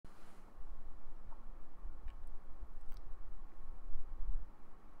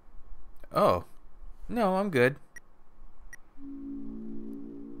Oh. No, I'm good.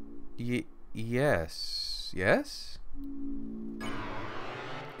 Yes. Yes?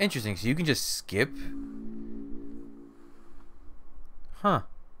 Interesting. So you can just skip? Huh.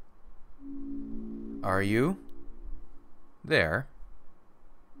 Are you? There.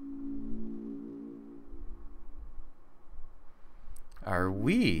 Are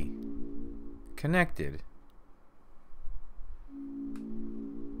we connected?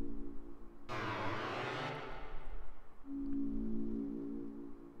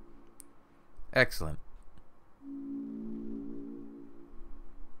 Excellent.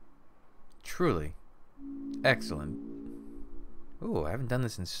 Truly. Excellent. Ooh, I haven't done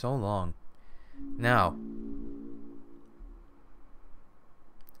this in so long. Now,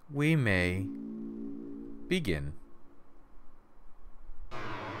 we may begin.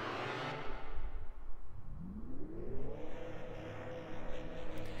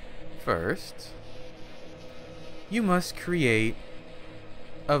 First, you must create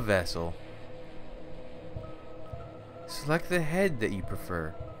a vessel. Select the head that you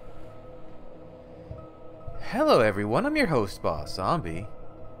prefer. Hello everyone, I'm your host, Boss Zombie.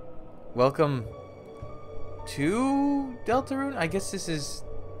 Welcome to Deltarune? I guess this is...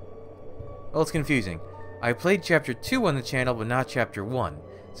 Well, it's confusing. I played Chapter 2 on the channel, but not Chapter 1.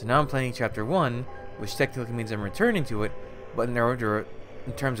 So now I'm playing Chapter 1, which technically means I'm returning to it, but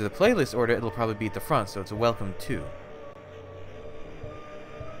in terms of the playlist order, it'll probably be at the front, so it's a welcome to.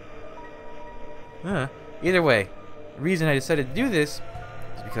 Either way, the reason I decided to do this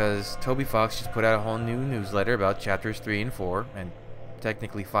is because Toby Fox just put out a whole new newsletter about Chapters 3 and 4, and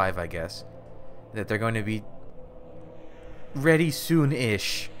technically 5, I guess, that they're going to be ready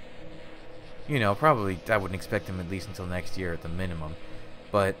soon-ish. You know, probably I wouldn't expect them at least until next year at the minimum.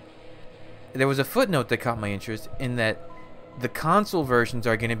 But there was a footnote that caught my interest in that the console versions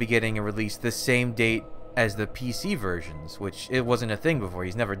are going to be getting a release the same date as the PC versions, which it wasn't a thing before.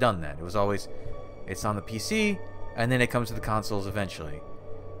 He's never done that. It was always, it's on the PC, and then it comes to the consoles eventually.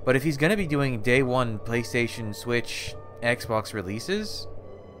 But if he's going to be doing day one PlayStation, Switch, Xbox releases,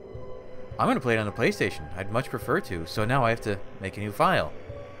 I'm going to play it on the PlayStation. I'd much prefer to. So now I have to make a new file,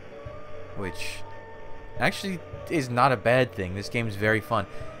 which actually is not a bad thing. This game's very fun.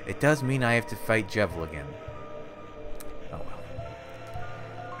 It does mean I have to fight Jevil again. Oh well.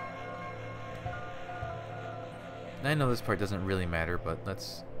 I know this part doesn't really matter, but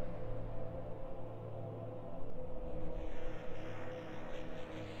let's...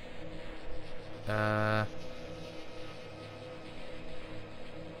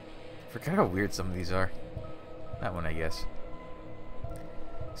 Forgot how weird some of these are. That one, I guess.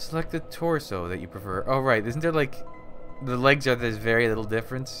 Select the torso that you prefer. Oh, right. Isn't there, like... The legs are there's very little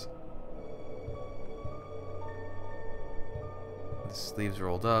difference. The sleeves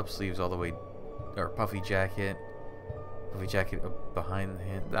rolled up. Sleeves all the way... Or puffy jacket. Puffy jacket behind the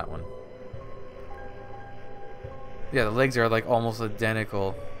hand. That one. Yeah, the legs are, like, almost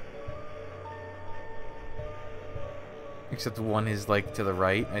identical. Except one is, like, to the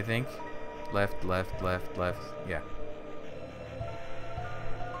right, I think. Left, left, left, left. Yeah.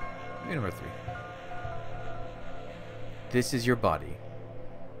 Number 3. This is your body.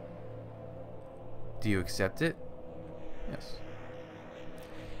 Do you accept it? Yes.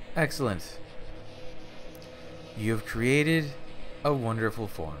 Excellent. You have created a wonderful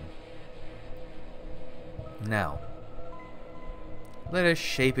form. Now, let us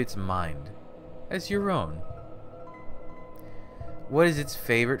shape its mind as your own. What is its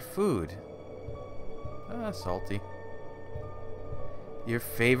favorite food? Salty. Your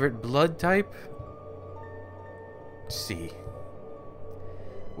favorite blood type? C.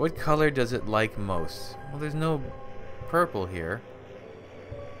 What color does it like most? Well, there's no purple here.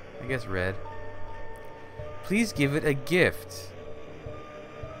 I guess red. Please give it a gift.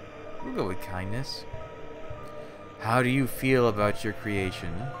 We'll go with kindness. How do you feel about your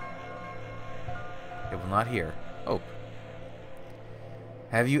creation? It will not hear. Hope.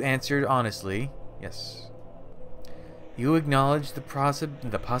 Have you answered honestly? Yes. You acknowledge the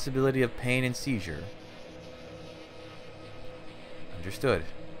possibility of pain and seizure. Understood.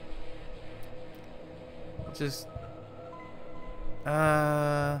 Just...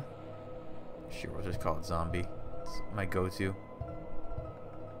 Sure, we'll just call it zombie. It's my go-to.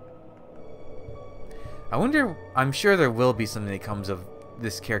 I wonder... I'm sure there will be something that comes of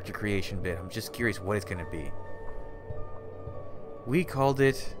this character creation bit. I'm just curious what it's going to be. We called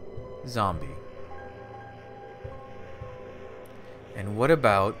it zombie. And what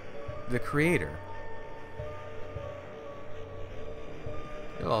about the creator?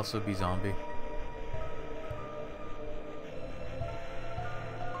 It'll also be zombie.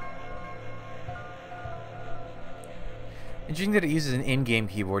 Interesting that it uses an in-game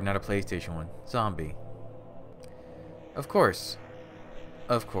keyboard, not a PlayStation one. Zombie. Of course.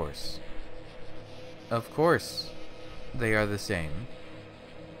 Of course. Of course. They are the same.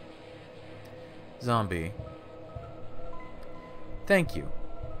 Zombie. Thank you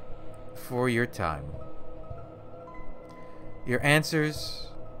for your time. Your answers.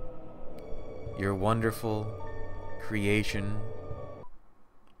 Your wonderful creation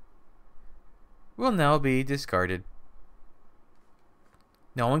will now be discarded.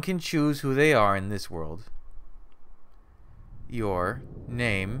 No one can choose who they are in this world. Your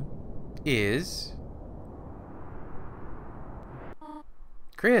name is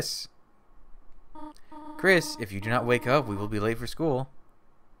Chris. Chris, if you do not wake up, we will be late for school.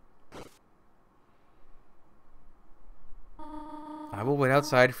 I will wait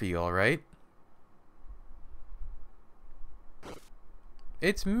outside for you, alright?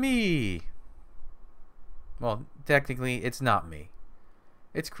 It's me! Well, technically, it's not me.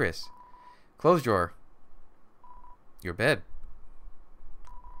 It's Chris. Clothes drawer. Your bed.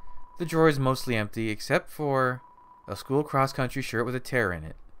 The drawer is mostly empty, except for a school cross-country shirt with a tear in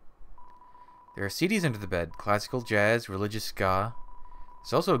it. There are CDs under the bed. Classical jazz, religious ska.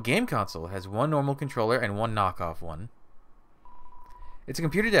 There's also a game console. It has one normal controller and one knockoff one. It's a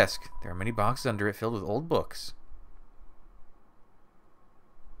computer desk. There are many boxes under it filled with old books.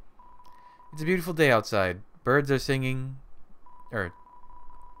 It's a beautiful day outside. Birds are singing. I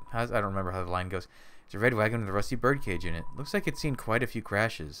don't remember how the line goes. There's a red wagon with a rusty birdcage in it. Looks like it's seen quite a few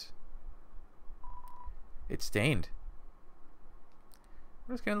crashes. It's stained.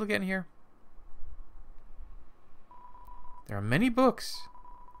 What else can I look at in here? There are many books.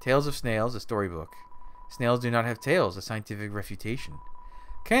 Tales of Snails, a storybook. Snails do not have tails, a scientific refutation.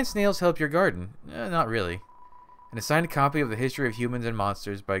 Can snails help your garden? Not really. An assigned copy of The History of Humans and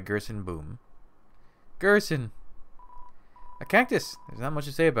Monsters by Gerson Boom. Gerson! A cactus. There's not much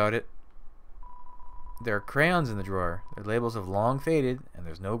to say about it. There are crayons in the drawer. Their labels have long faded, and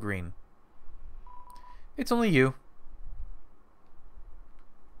there's no green. It's only you.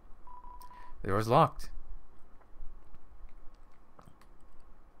 The door's locked.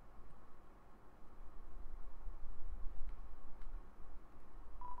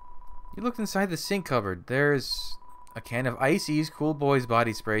 You looked inside the sink cupboard. There's a can of Icy's Cool Boys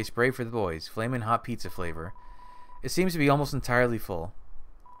body spray, spray for the boys, flamin' hot pizza flavor. It seems to be almost entirely full.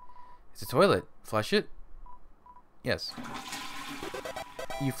 It's a toilet. Flush it? Yes.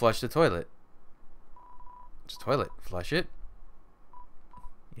 You flush the toilet. It's a toilet. Flush it?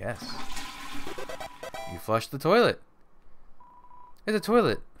 Yes. You flush the toilet. It's a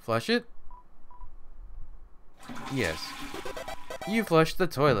toilet. Flush it? Yes. You flushed the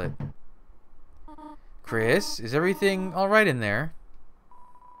toilet. Chris, is everything alright in there?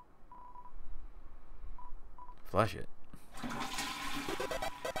 Flush it.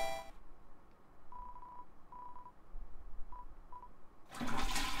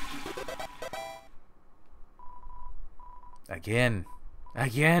 Again.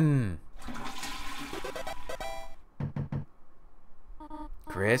 Again.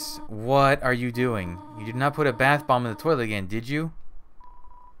 Chris, what are you doing? You did not put a bath bomb in the toilet again, did you?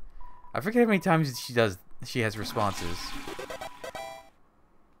 I forget how many times she has responses.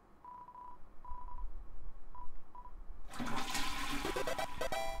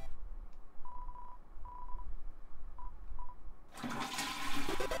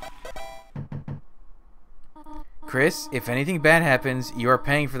 Chris, if anything bad happens, you are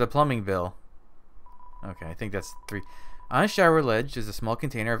paying for the plumbing bill. Okay, I think that's 3. On a shower ledge is a small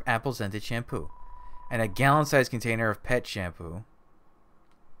container of apple-scented shampoo and a gallon-sized container of pet shampoo.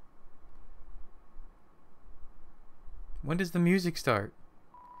 When does the music start?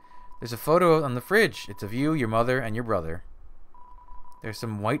 There's a photo on the fridge. It's of you, your mother, and your brother. There's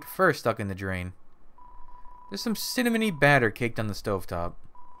some white fur stuck in the drain. There's some cinnamony batter caked on the stovetop.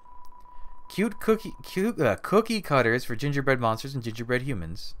 Cute cookie cutters for gingerbread monsters and gingerbread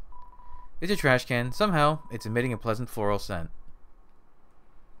humans. It's a trash can. Somehow, it's emitting a pleasant floral scent.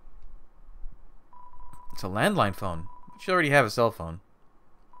 It's a landline phone. You should already have a cell phone.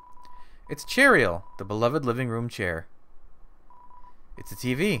 It's Cheerial, the beloved living room chair. It's a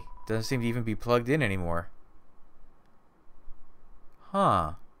TV. Doesn't seem to even be plugged in anymore.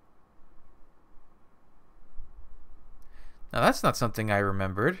 Huh. Now that's not something I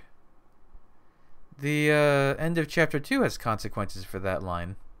remembered. The end of chapter 2 has consequences for that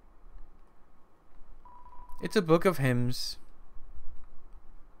line. It's a book of hymns.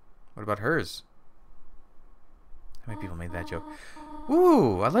 What about hers? How many people made that joke?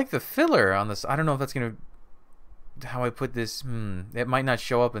 Ooh, I like the filler on this. I don't know if that's gonna... How I put this... It might not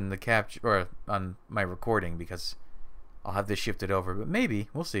show up in the capture or on my recording because I'll have this shifted over, but maybe.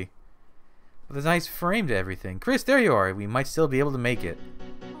 We'll see. With a nice frame to everything. Chris, there you are. We might still be able to make it.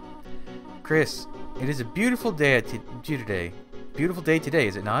 Chris, it is a beautiful day today. Beautiful day today,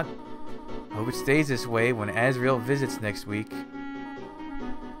 is it not? I hope it stays this way when Azrael visits next week.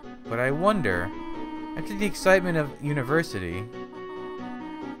 But I wonder, after the excitement of university,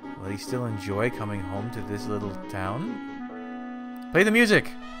 will he still enjoy coming home to this little town? Play the music!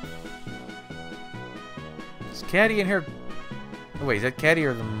 Is Caddy in her... Oh, wait, is that Caddy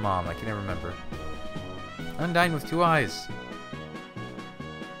or the mom? I can never remember. Undyne with 2 eyes.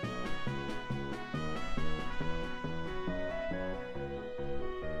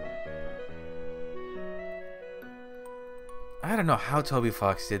 I don't know how Toby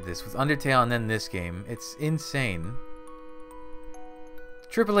Fox did this with Undertale and then this game. It's insane.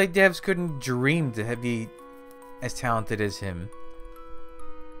 AAA devs couldn't dream to be as talented as him.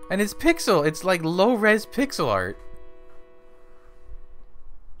 And it's pixel. It's like low-res pixel art.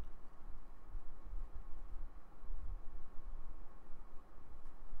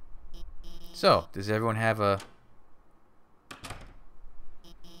 So, does everyone have a...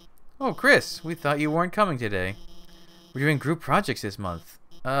 Oh, Chris, we thought you weren't coming today. We're doing group projects this month.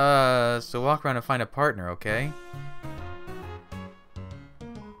 So walk around and find a partner, okay?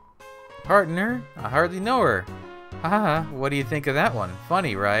 Partner? I hardly know her. Haha, what do you think of that one?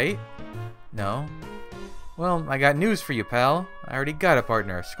 Funny, right? No? Well, I got news for you, pal. I already got a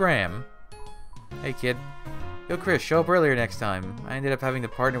partner. Scram. Hey, kid. Yo, Chris, show up earlier next time. I ended up having to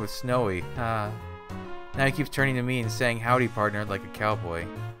partner with Snowy. Now he keeps turning to me and saying howdy, partner, like a cowboy.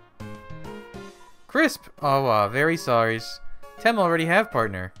 Crisp! Oh, very sorry. Tem already have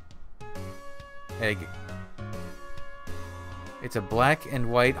partner. Egg. It's a black and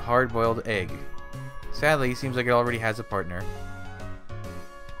white hard-boiled egg. Sadly, seems like it already has a partner.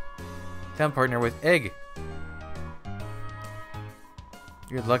 Tem partner with egg.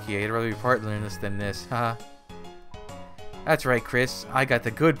 You're lucky. I'd rather be partnerless than this. Haha. That's right, Chris. I got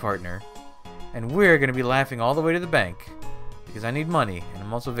the good partner. And we're gonna be laughing all the way to the bank. Because I need money, and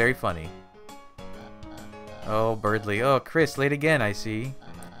I'm also very funny. Oh, Birdly. Oh, Chris, late again, I see.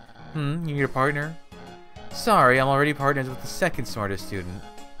 You need a partner? Sorry, I'm already partnered with the second smartest student.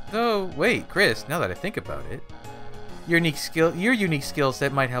 Though, wait, Chris, now that I think about it, your unique skill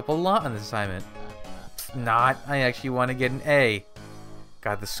set might help a lot on this assignment. Not. I actually want to get an A.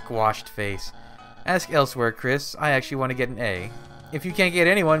 Got the squashed face. Ask elsewhere, Chris. I actually want to get an A. If you can't get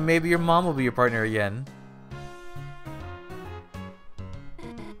anyone, maybe your mom will be your partner again.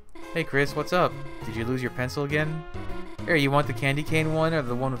 Hey, Chris, what's up? Did you lose your pencil again? Here, you want the candy cane one or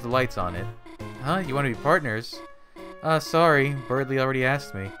the one with the lights on it? Huh? You want to be partners? Sorry. Birdly already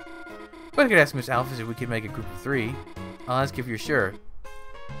asked me. But I could ask Miss Alphys if we could make a group of 3. I'll ask if you're sure.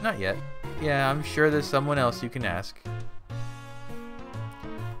 Not yet. Yeah, I'm sure there's someone else you can ask.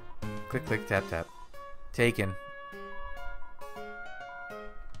 Click, click, tap, tap. Taken.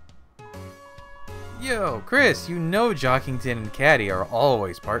 Yo, Chris, you know Jockington and Caddy are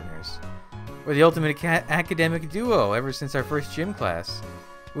always partners. We're the ultimate academic duo ever since our first gym class.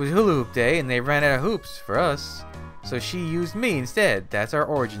 It was hula hoop day and they ran out of hoops for us. So she used me instead. That's our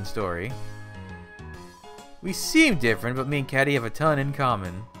origin story. We seem different, but me and Caddy have a ton in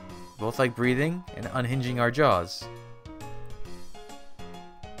common. Both like breathing and unhinging our jaws.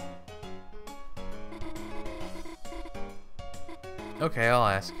 Okay, I'll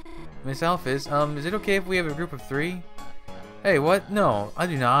ask. Miss Alphys, is it okay if we have a group of 3? Hey, what? No, I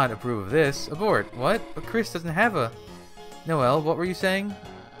do not approve of this. Abort. What? But Chris doesn't have a... Noelle, what were you saying?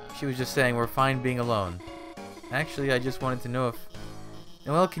 She was just saying we're fine being alone. Actually, I just wanted to know if...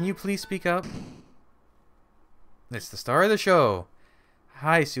 Noelle, can you please speak up? It's the star of the show.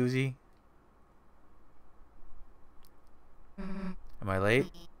 Hi, Susie. Am I late?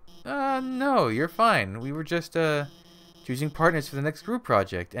 No, you're fine. We were just, choosing partners for the next group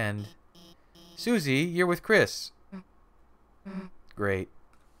project, and... Susie, you're with Chris. Great.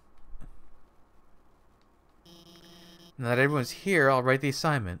 Now that everyone's here, I'll write the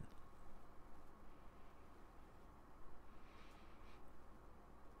assignment.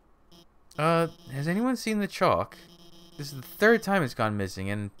 Has anyone seen the chalk? This is the 3rd time it's gone missing,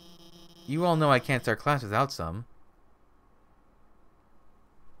 and you all know I can't start class without some.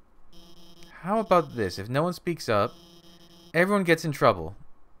 How about this? If no one speaks up, everyone gets in trouble.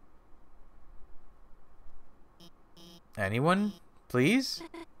 Anyone? Please?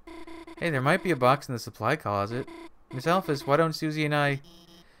 Hey, there might be a box in the supply closet. Miss Alphys, why don't Susie and I...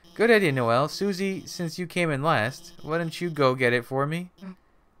 Good idea, Noelle. Susie, since you came in last, why don't you go get it for me?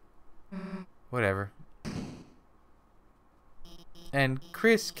 Whatever. And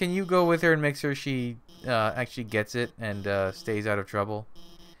Chris, can you go with her and make sure she actually gets it and stays out of trouble?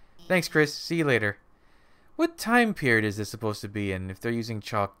 Thanks, Chris. See you later. What time period is this supposed to be in if they're using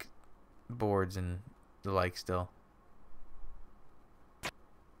chalk boards and the like still?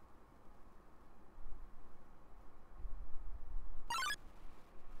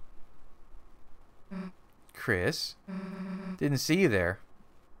 Chris? Didn't see you there.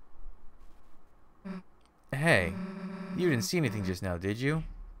 Hey, you didn't see anything just now, did you?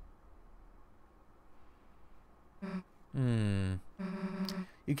 You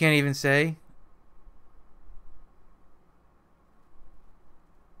can't even say?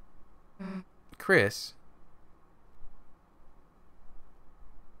 Chris?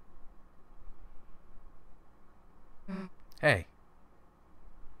 Hey.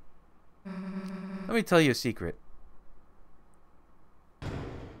 Let me tell you a secret.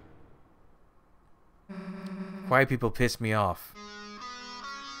 Quiet people piss me off.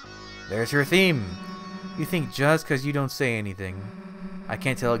 There's your theme. You think just because you don't say anything, I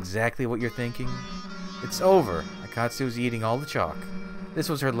can't tell exactly what you're thinking? It's over. Akatsu's eating all the chalk. This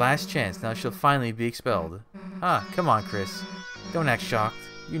was her last chance. Now she'll finally be expelled. Ah, come on, Chris. Don't act shocked.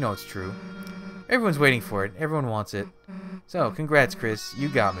 You know it's true. Everyone's waiting for it. Everyone wants it. So, congrats, Chris. You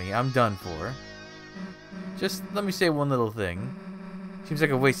got me. I'm done for. Just let me say one little thing. Seems like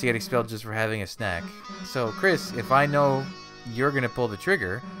a waste to get expelled just for having a snack. So, Chris, if I know you're gonna pull the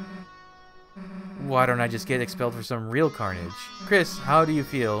trigger, why don't I just get expelled for some real carnage? Chris, how do you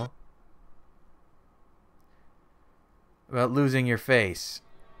feel about losing your face?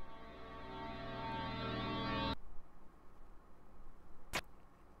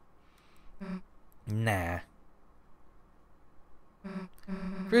 Nah.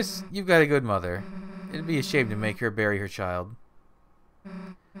 Chris, you've got a good mother. It'd be a shame to make her bury her child.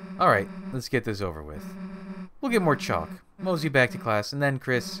 Alright, let's get this over with. We'll get more chalk, mosey back to class, and then,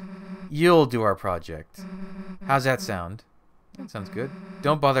 Chris, you'll do our project. How's that sound? That sounds good.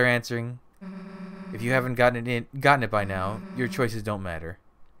 Don't bother answering. If you haven't gotten it by now, your choices don't matter.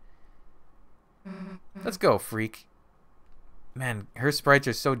 Let's go, freak. Man, her sprites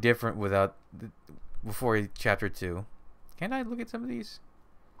are so different before chapter 2. Can I look at some of these?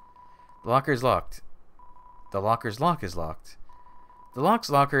 The locker's locked. The locker's lock is locked. The lock's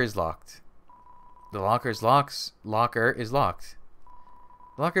locker is locked. The locker's locker is locked.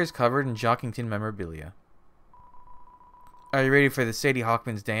 The locker is covered in Jockington memorabilia. Are you ready for the Sadie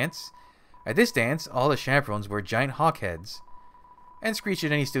Hawkman's dance? At this dance, all the chaperones wear giant hawk heads and screech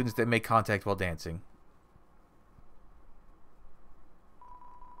at any students that make contact while dancing.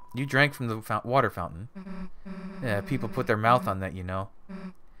 You drank from the water fountain. Yeah, people put their mouth on that, you know.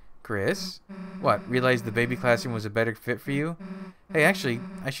 Chris? What, realized the baby classroom was a better fit for you? Hey, actually,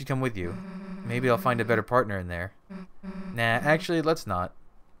 I should come with you. Maybe I'll find a better partner in there. Nah, actually, let's not.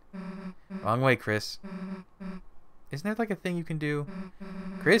 Wrong way, Chris. Isn't there like a thing you can do?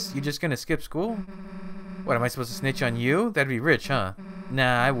 Chris, you just gonna skip school? What, am I supposed to snitch on you? That'd be rich, huh?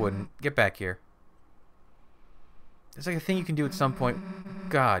 Nah, I wouldn't. Get back here. There's like a thing you can do at some point.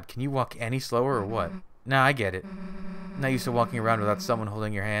 God, can you walk any slower or what? Nah, I get it. I'm not used to walking around without someone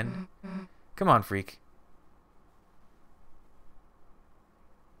holding your hand. Come on, freak.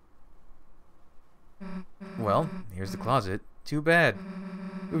 Well, here's the closet. Too bad.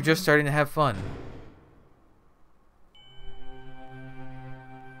 We were just starting to have fun.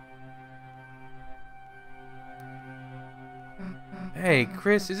 Hey,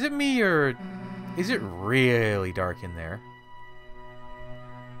 Chris, is it me or is it really dark in there?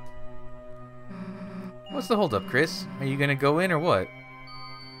 What's the holdup, Chris? Are you gonna go in or what?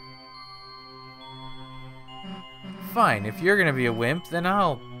 Fine, if you're gonna be a wimp, then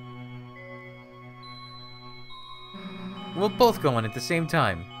we'll both go in at the same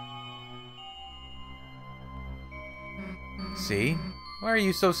time. See? Why are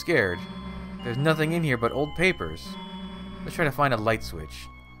you so scared? There's nothing in here but old papers. Let's try to find a light switch.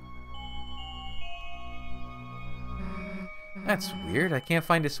 That's weird. I can't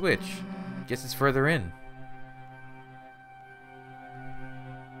find a switch. Guess it's further in.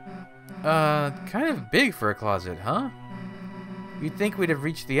 Kind of big for a closet, huh? You'd think we'd have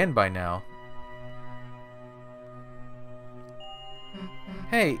reached the end by now.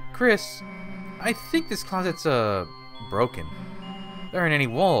 Hey, Chris, I think this closet's, broken. There aren't any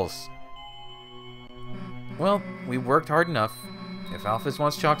walls. Well, we worked hard enough. If Alphys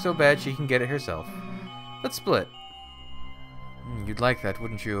wants chalk so bad, she can get it herself. Let's split. You'd like that,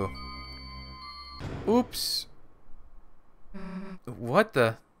 wouldn't you? Oops. What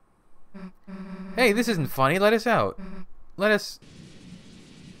the? Hey, this isn't funny. Let us out. Let us...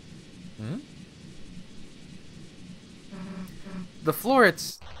 the floor,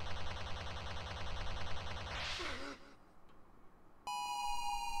 it's...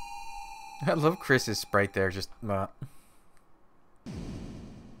 I love Chris's sprite there, just...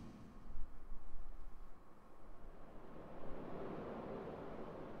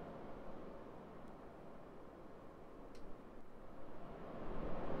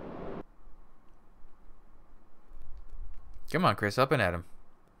 Come on, Chris, up and at him.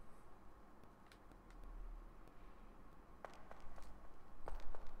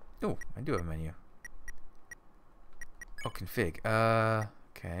 Oh, I do have a menu. Oh, config.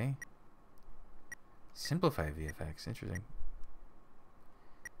 Okay. Simplify VFX. Interesting.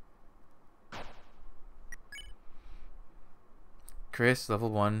 Chris, level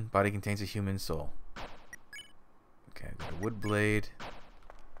 1. Body contains a human soul. Okay, I've got a wood blade.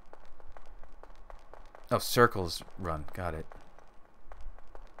 Oh, circles run. Got it.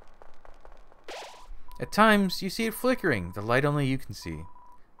 At times, you see it flickering. The light only you can see.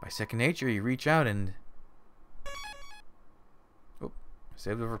 By second nature, you reach out and... Oh,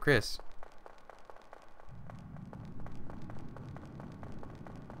 saved over Chris.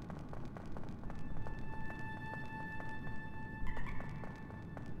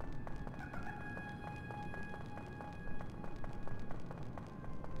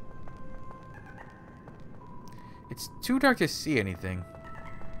 It's too dark to see anything.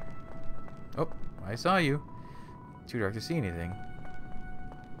 Oh, I saw you. Too dark to see anything.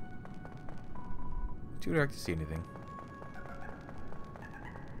 Too dark to see anything.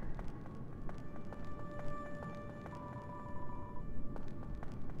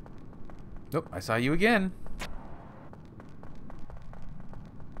 Nope, I saw you again.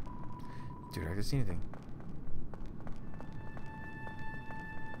 Too dark to see anything.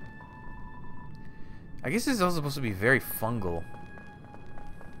 I guess this is also supposed to be very fungal.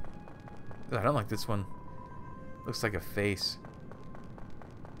 Ugh, I don't like this one. Looks like a face.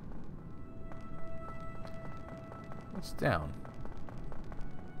 What's down?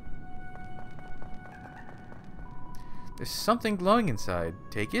 There's something glowing inside.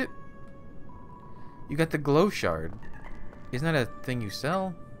 Take it? You got the glow shard. Isn't that a thing you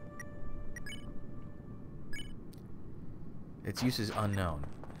sell? Its use is unknown.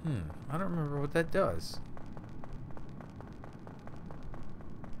 I don't remember what that does.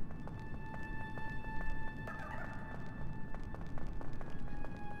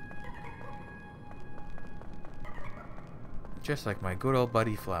 Just like my good old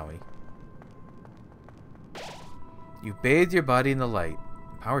buddy Flowey. You bathed your body in the light.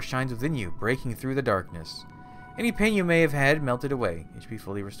 Power shines within you, breaking through the darkness. Any pain you may have had melted away. HP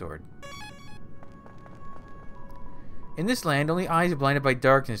fully restored. In this land, only eyes blinded by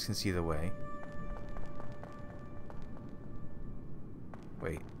darkness can see the way.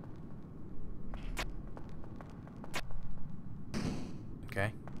 Wait.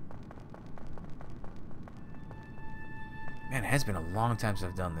 Okay. Man, it has been a long time since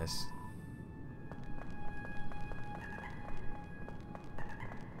I've done this.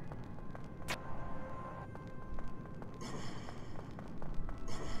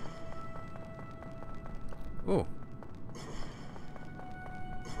 Ooh.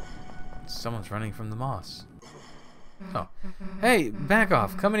 Someone's running from the moss. Oh. Hey, back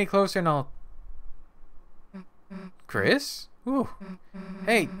off. Come any closer and I'll... Chris? Ooh.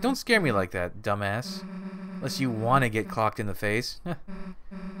 Hey, don't scare me like that, dumbass. Unless you want to get clocked in the face.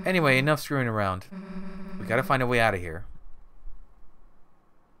 Anyway, enough screwing around. We gotta find a way out of here.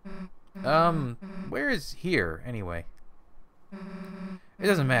 Where is here, anyway? It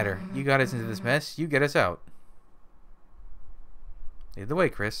doesn't matter. You got us into this mess. You get us out. Lead the way,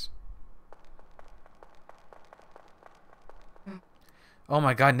 Chris. Oh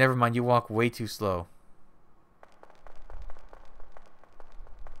my god, never mind. You walk way too slow.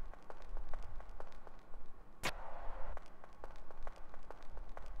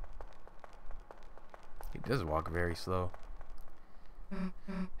 He does walk very slow.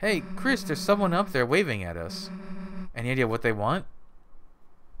 Hey, Chris, there's someone up there waving at us. Any idea what they want?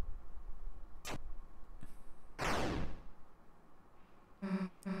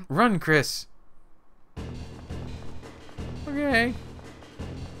 Run, Chris! Okay.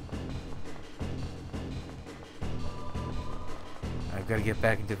 I've got to get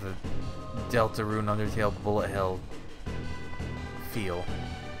back into the Deltarune Undertale bullet hell feel.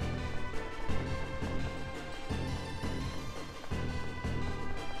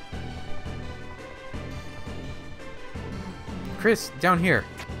 Chris, down here.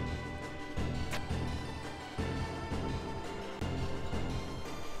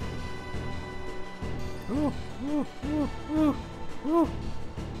 Ooh, ooh, ooh, ooh, ooh.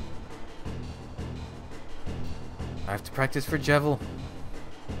 I have to practice for Jevil.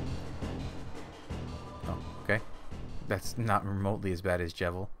 Oh, okay. That's not remotely as bad as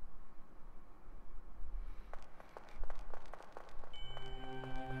Jevil.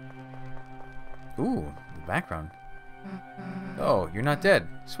 Ooh, the background. Oh, you're not dead.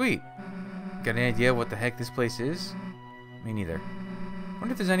 Sweet. Got any idea what the heck this place is? Me neither.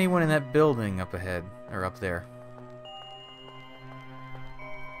 Wonder if there's anyone in that building up ahead, or up there.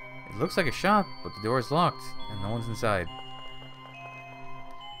 It looks like a shop, but the door is locked, and no one's inside.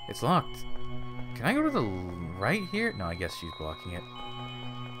 It's locked. Can I go to the right here? No, I guess she's blocking it.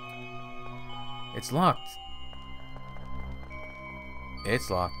 It's locked. It's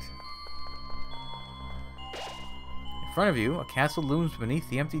locked. In front of you, a castle looms beneath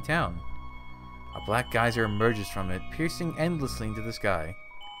the empty town. A black geyser emerges from it, piercing endlessly into the sky.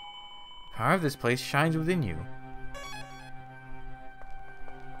 The power of this place shines within you.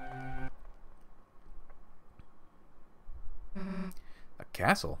 A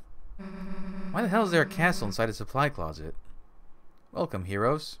castle? Why the hell is there a castle inside a supply closet? Welcome,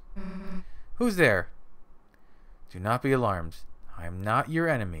 heroes. Who's there? Do not be alarmed. I am not your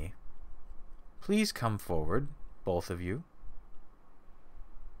enemy. Please come forward, both of you.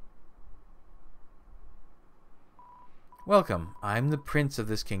 Welcome. I'm the prince of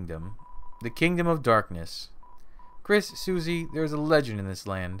this kingdom. The kingdom of darkness. Chris, Susie, there's a legend in this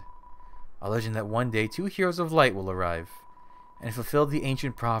land. A legend that one day 2 heroes of light will arrive and fulfill the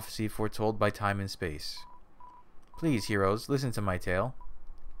ancient prophecy foretold by time and space. Please, heroes, listen to my tale.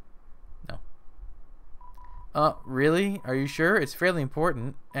 No. Really? Are you sure? It's fairly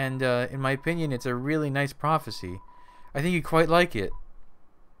important, and in my opinion, it's a really nice prophecy. I think you'd quite like it.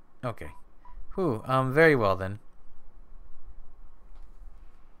 Okay. Whew, very well then.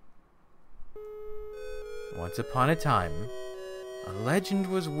 Once upon a time, a legend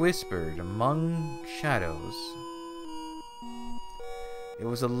was whispered among shadows. It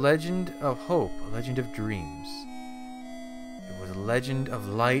was a legend of hope, a legend of dreams. It was a legend of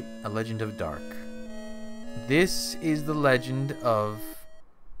light, a legend of dark. This is the legend of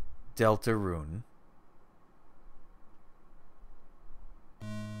Deltarune.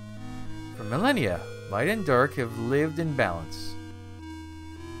 For millennia, light and dark have lived in balance,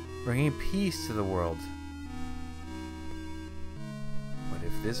 bringing peace to the world. But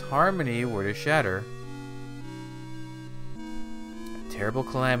if this harmony were to shatter, a terrible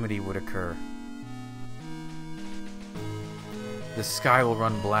calamity would occur. The sky will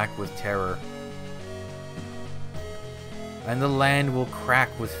run black with terror, and the land will crack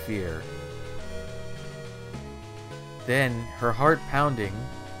with fear. Then, her heart pounding,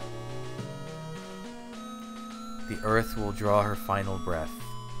 the earth will draw her final breath.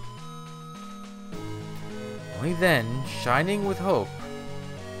 Only then, shining with hope,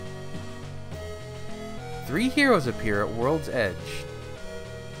 3 heroes appear at World's Edge.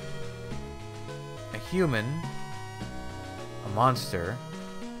 A human, a monster,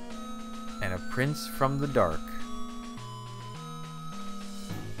 and a prince from the dark.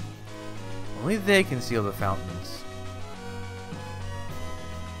 Only they can seal the fountains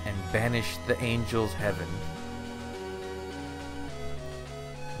and banish the angels' heaven.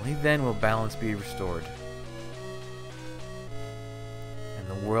 Only then will balance be restored and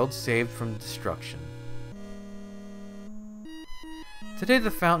the world saved from destruction. Today,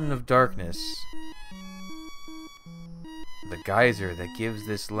 the fountain of darkness, the geyser that gives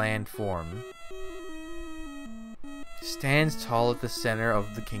this land form, stands tall at the center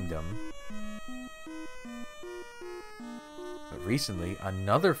of the kingdom. But recently,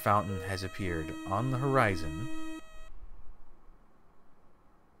 another fountain has appeared on the horizon,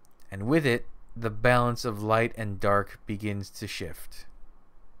 and with it, the balance of light and dark begins to shift.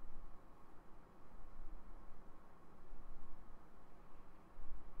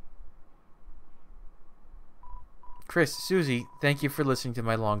 Chris, Susie, thank you for listening to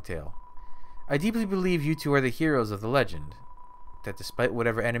my long tale. I deeply believe you two are the heroes of the legend, that despite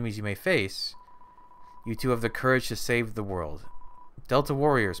whatever enemies you may face, you two have the courage to save the world. Delta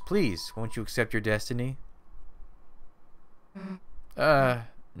Warriors, please, won't you accept your destiny?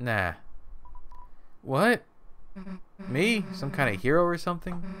 Nah. What? Me? Some kind of hero or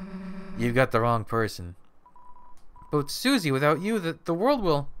something? You've got the wrong person. But Susie, without you, the world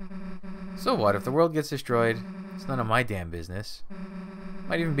will... So what, if the world gets destroyed? It's none of my damn business.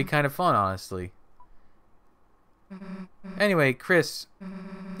 Might even be kind of fun, honestly. Anyway, Chris,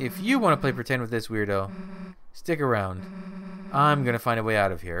 if you want to play pretend with this weirdo, stick around. I'm gonna find a way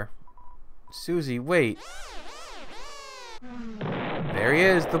out of here. Susie, wait. There he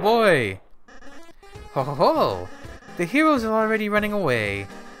is, the boy! Ho ho ho! The heroes are already running away,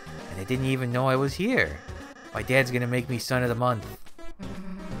 and they didn't even know I was here. My dad's gonna make me son of the month.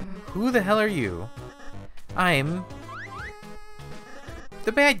 Who the hell are you? I'm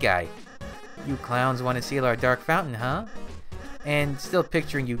the bad guy. You clowns want to seal our dark fountain, huh? And still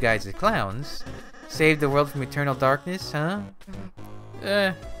picturing you guys as clowns. Save the world from eternal darkness, huh?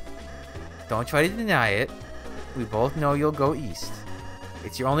 Don't try to deny it. We both know you'll go east.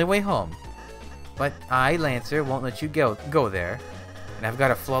 It's your only way home. But I, Lancer, won't let you go there. And I've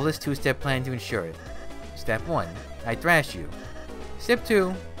got a flawless two-step plan to ensure it. Step 1, I thrash you. Step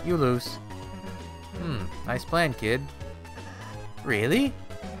 2, you lose. Nice plan, kid. Really?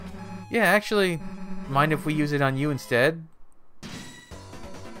 Yeah, actually, mind if we use it on you instead?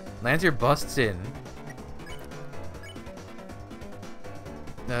 Lancer busts in.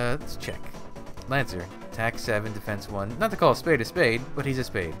 Let's check. Lancer, attack 7, defense 1. Not to call a spade, but he's a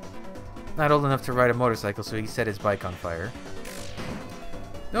spade. Not old enough to ride a motorcycle, so he set his bike on fire.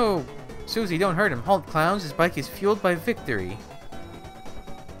 No, Susie, don't hurt him. Halt, clowns. His bike is fueled by victory.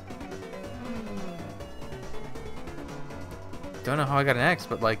 Don't know how I got an X,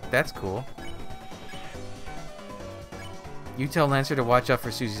 but, like, that's cool. You tell Lancer to watch out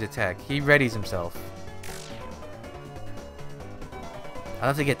for Susie's attack. He readies himself. I'll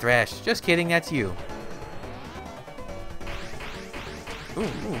have to get thrashed. Just kidding, that's you.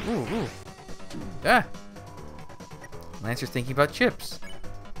 Ooh. Ah! Lancer's thinking about chips.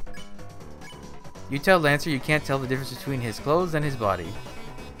 You tell Lancer you can't tell the difference between his clothes and his body.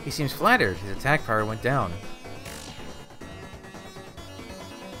 He seems flattered. His attack power went down.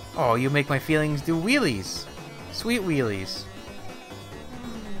 Oh, you make my feelings do wheelies. Sweet wheelies.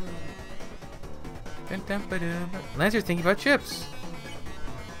 Lancer's thinking about chips.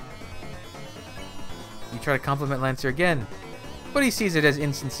 You try to compliment Lancer again, but he sees it as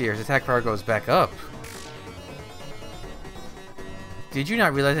insincere. His attack power goes back up. Did you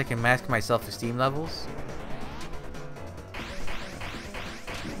not realize I can mask my self-esteem levels?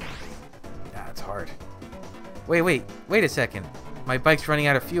 Ah, it's hard. Wait a second. My bike's running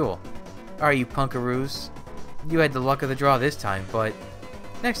out of fuel. Alright, you punkaroos. You had the luck of the draw this time, but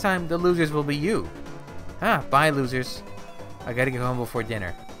next time the losers will be you. Ah, bye losers. I gotta get home before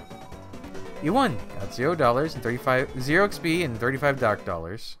dinner. You won. Got $0 and 0 XP and 35 dark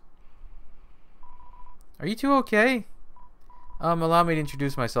dollars. Are you two okay? Allow me to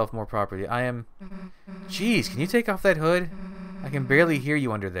introduce myself more properly. I am... Jeez, can you take off that hood? I can barely hear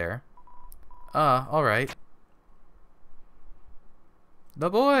you under there. Alright. The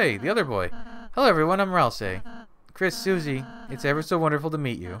boy! The other boy. Hello everyone, I'm Ralsei. Chris, Susie, it's ever so wonderful to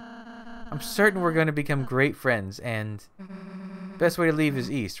meet you. I'm certain we're going to become great friends, and... Best way to leave is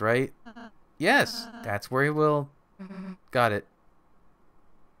east, right? Yes, that's where we'll... Got it.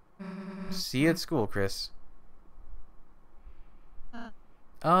 See you at school, Chris.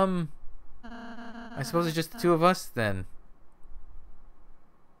 I suppose it's just the two of us, then.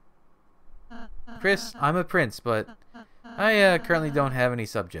 Chris, I'm a prince, but I currently don't have any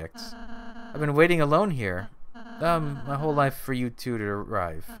subjects. I've been waiting alone here, my whole life for you two to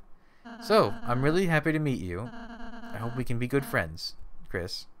arrive. So, I'm really happy to meet you. I hope we can be good friends,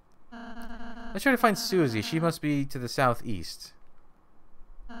 Chris. Let's try to find Susie. She must be to the southeast.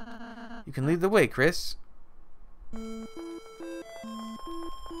 You can lead the way, Chris. Can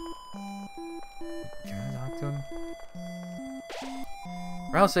I talk to him?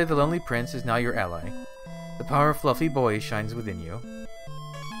 Ralsei, the Lonely Prince, is now your ally. The power of Fluffy Boy shines within you.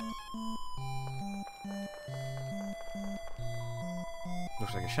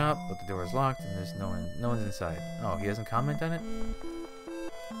 Looks like a shop, but the door is locked and there's no one's inside. Oh, he doesn't comment on it?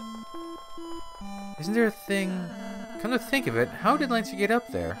 Isn't there a thing... Come to think of it, how did Lancer get up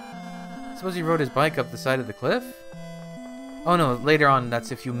there? Suppose he rode his bike up the side of the cliff? Oh no, later on,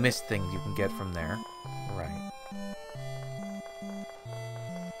 that's if you miss things you can get from there. Right.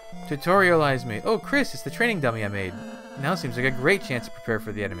 Tutorialize me. Oh, Chris, it's the training dummy I made. Now seems like a great chance to prepare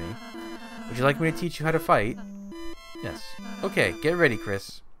for the enemy. Would you like me to teach you how to fight? Yes. Okay, get ready,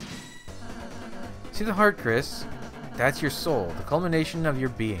 Chris. See the heart, Chris? That's your soul, the culmination of your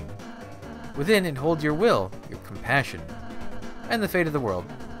being. Within it holds your will, your compassion, and the fate of the world.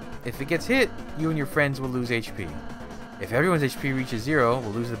 If it gets hit, you and your friends will lose HP. If everyone's HP reaches 0,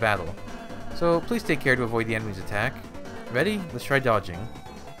 we'll lose the battle. So please take care to avoid the enemy's attack. Ready? Let's try dodging.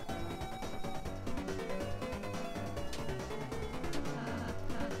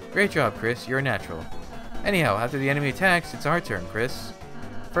 Great job, Chris. You're a natural. Anyhow, after the enemy attacks, it's our turn, Chris.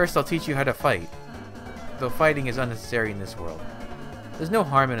 First, I'll teach you how to fight. Though fighting is unnecessary in this world. There's no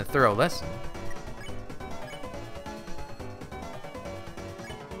harm in a thorough lesson.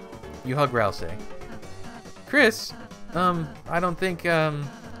 You hug Ralsei. Chris, I don't think, this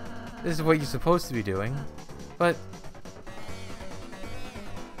is what you're supposed to be doing. But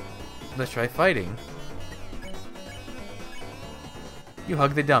let's try fighting. You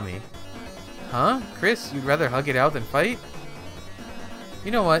hug the dummy. Huh? Chris, you'd rather hug it out than fight?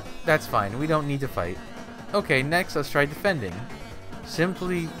 You know what? That's fine. We don't need to fight. Okay, next let's try defending.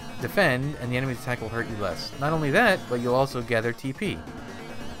 Simply defend, and the enemy's attack will hurt you less. Not only that, but you'll also gather TP.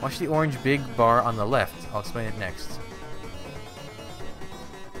 Watch the orange big bar on the left. I'll explain it next.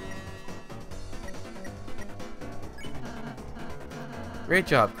 Great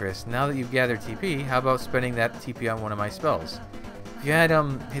job, Chris. Now that you've gathered TP, how about spending that TP on one of my spells? If you had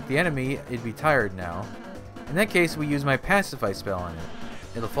hit the enemy, it'd be tired now. In that case, we use my Pacify spell on it.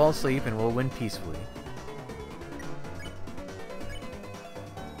 It'll fall asleep and we'll win peacefully.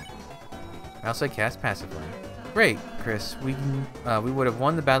 I also cast Pacify. Great, Chris. We would have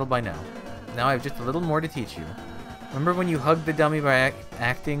won the battle by now. Now I have just a little more to teach you. Remember when you hugged the dummy by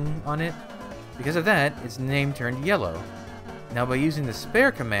acting on it? Because of that, its name turned yellow. Now by using the spare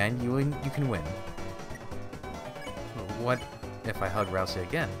command, you can win. What if I hug Rousey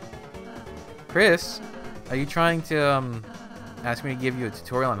again? Chris, are you trying to ask me to give you a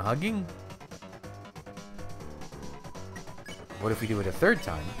tutorial on hugging? What if we do it a third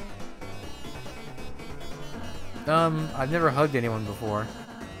time? I've never hugged anyone before,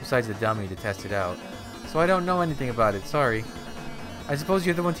 besides the dummy to test it out. So I don't know anything about it, sorry. I suppose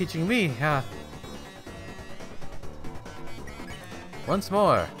you're the one teaching me, huh? Once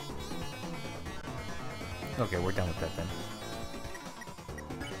more. Okay, we're done with that then.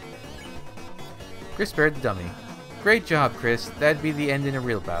 Chris spared the dummy. Great job, Chris. That'd be the end in a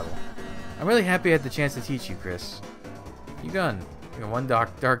real battle. I'm really happy I had the chance to teach you, Chris. You got one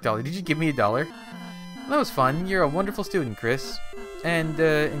dark dollar. Did you give me $1? That was fun. You're a wonderful student, Chris. And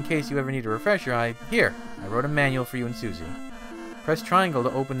in case you ever need a refresher, I wrote a manual for you and Susie. Press triangle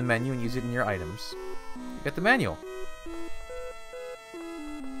to open the menu and use it in your items. You got the manual.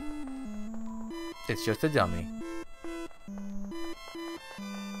 It's just a dummy.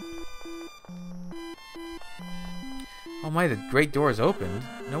 Oh my, the great door is opened.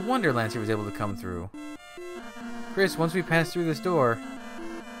 No wonder Lancer was able to come through. Chris, once we pass through this door,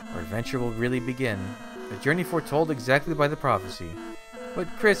 our adventure will really begin. A journey foretold exactly by the prophecy. But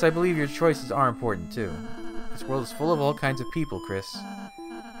Chris, I believe your choices are important too. This world is full of all kinds of people, Chris.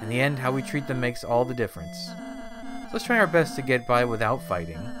 In the end, how we treat them makes all the difference. So let's try our best to get by without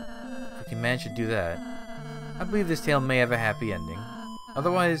fighting. If we can manage to do that, I believe this tale may have a happy ending.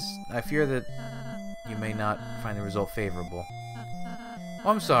 Otherwise, I fear that you may not find the result favorable. Oh,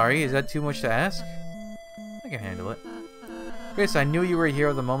 I'm sorry, is that too much to ask? I can handle it. Chris, I knew you were a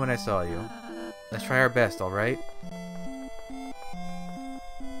hero the moment I saw you. Let's try our best, alright?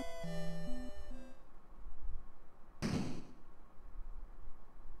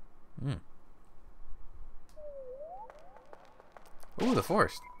 Ooh, the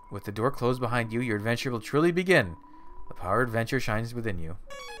forest. With the door closed behind you, your adventure will truly begin. The power of adventure shines within you.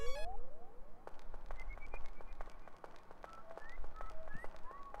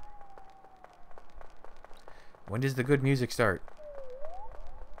 When does the good music start?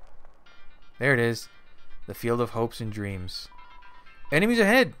 There it is. The field of hopes and dreams. Enemies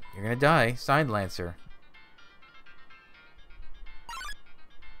ahead! You're gonna die. Signed, Lancer.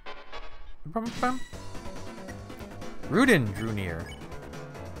 Rudin drew near.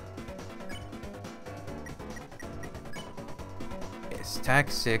 It's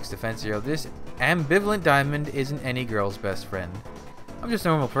attack 6, defense 0. This ambivalent diamond isn't any girl's best friend. I'm just a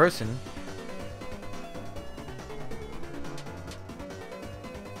normal person.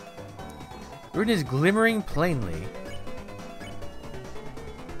 Rudin is glimmering plainly.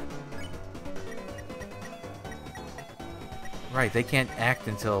 Right, they can't act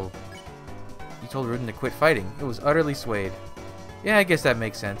until you told Rudin to quit fighting. It was utterly swayed. Yeah, I guess that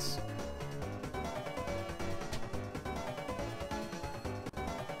makes sense.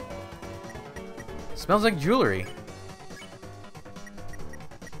 Smells like jewelry.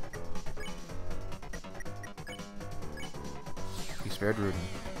 You spared Rudin.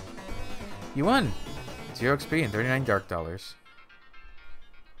 You won! 0 XP and 39 dark dollars.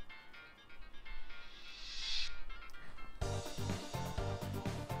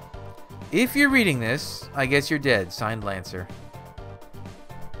 If you're reading this, I guess you're dead. Signed, Lancer.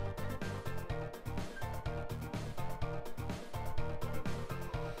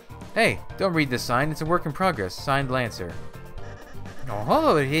 Hey, don't read this sign. It's a work in progress. Signed, Lancer.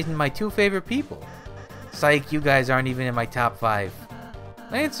 Oh, it isn't my 2 favorite people. Psych, you guys aren't even in my top 5.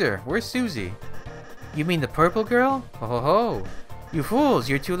 Lancer, where's Susie? You mean the purple girl? Ho ho ho. You fools,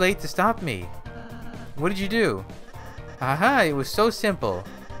 you're too late to stop me. What did you do? Haha, it was so simple.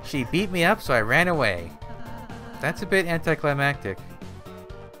 She beat me up, so I ran away. That's a bit anticlimactic.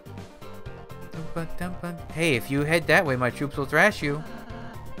 Hey, if you head that way, my troops will thrash you.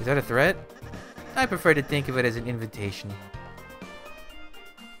 Is that a threat? I prefer to think of it as an invitation.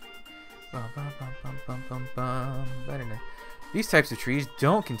 These types of trees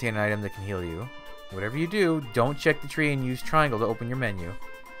don't contain an item that can heal you. Whatever you do, don't check the tree and use triangle to open your menu.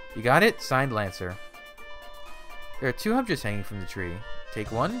 You got it? Signed, Lancer. There are 2 objects hanging from the tree.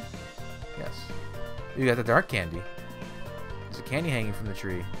 Take one? Yes. You got the dark candy. There's a candy hanging from the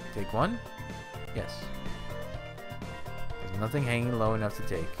tree. Take one? Yes. There's nothing hanging low enough to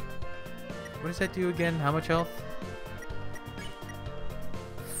take. What does that do again? How much health?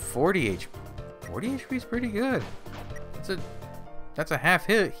 40 HP. 40 HP is pretty good. That's a half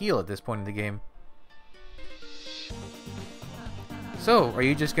heal at this point in the game. So, are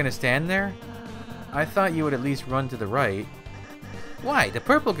you just gonna stand there? I thought you would at least run to the right. Why? The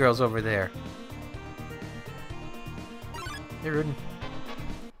purple girl's over there. Hey, Rudin.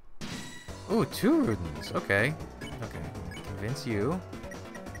 Ooh, 2 Rudins. Okay. Okay. Convince you.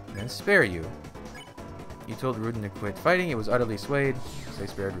 And then spare you. You told Rudin to quit fighting. It was utterly swayed. So I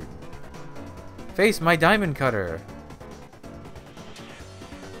spared Rudin. Face my diamond cutter.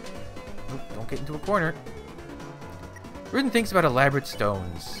 Oop, don't get into a corner. Rudin thinks about elaborate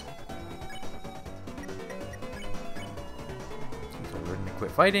stones. You told Rudin to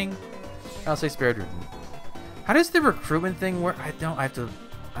quit fighting. I'll say spared Rudin. How does the recruitment thing work? I don't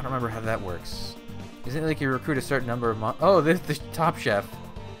remember how that works. Isn't it like you recruit a certain number of oh, this the top chef.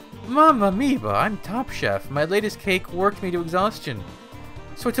 Mamma mia, I'm top chef. My latest cake worked me to exhaustion.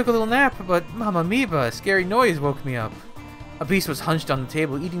 So I took a little nap, but mamma mia, a scary noise woke me up. A beast was hunched on the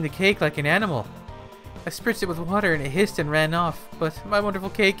table, eating the cake like an animal. I spritzed it with water and it hissed and ran off, but my wonderful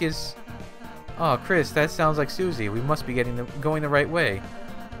cake is... Oh, Chris, that sounds like Susie. We must be going the right way.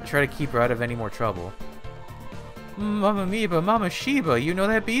 I try to keep her out of any more trouble. Mamma mia, Mama Sheba, you know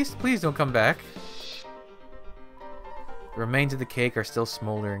that beast? Please don't come back. The remains of the cake are still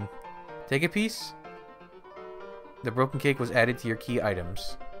smoldering. Take a piece. The broken cake was added to your key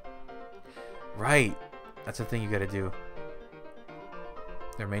items. Right. That's the thing you gotta do.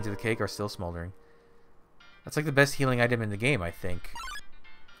 The remains of the cake are still smoldering. That's like the best healing item in the game, I think.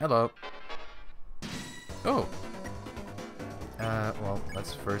 Hello. Oh. Well,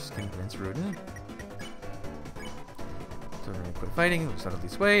 let's first convince Rudin. So we're gonna quit fighting. We're subtly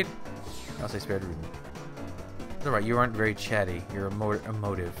swayed. I'll say spared Rudin. Alright, you aren't very chatty. You're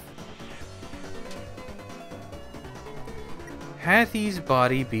emotive. Hathy's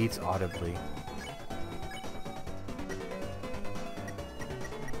body beats audibly.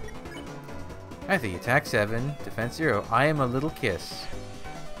 Hathy, attack 7, defense 0. I am a little kiss.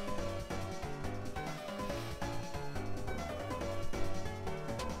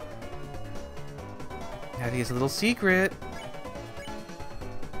 Hathy has a little secret.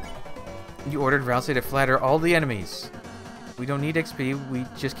 You ordered Rousey to flatter all the enemies. We don't need XP. We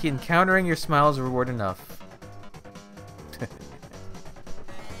just keep encountering your smiles reward enough.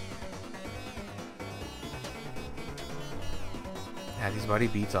 Hathy's body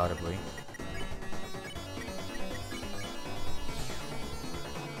beats audibly.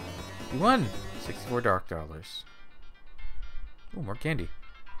 You won! 64 dark dollars. Oh, more candy.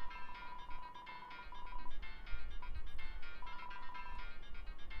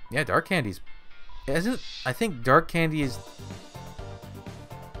 Yeah, dark candy's... I think dark candy is...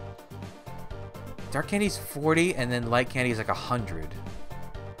 Dark candy's 40, and then light candy is like 100.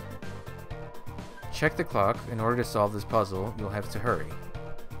 Check the clock. In order to solve this puzzle, you'll have to hurry.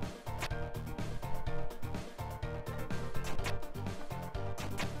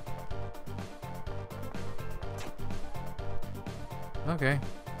 Okay.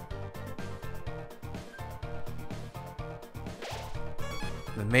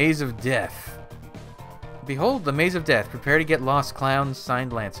 The Maze of Death. Behold, the Maze of Death. Prepare to get lost, clowns.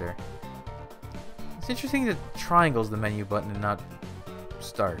 Signed, Lancer. It's interesting that triangle's the menu button and not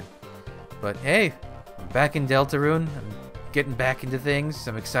start. But hey, I'm back in Deltarune. I'm getting back into things.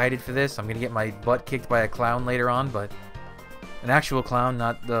 I'm excited for this. I'm gonna get my butt kicked by a clown later on, but an actual clown,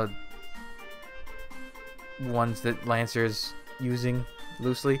 not the ones that Lancer's using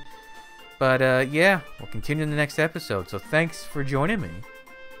loosely. But yeah, we'll continue in the next episode. So thanks for joining me.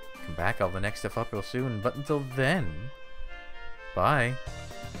 Come back, I'll have the next stuff up real soon. But until then, bye.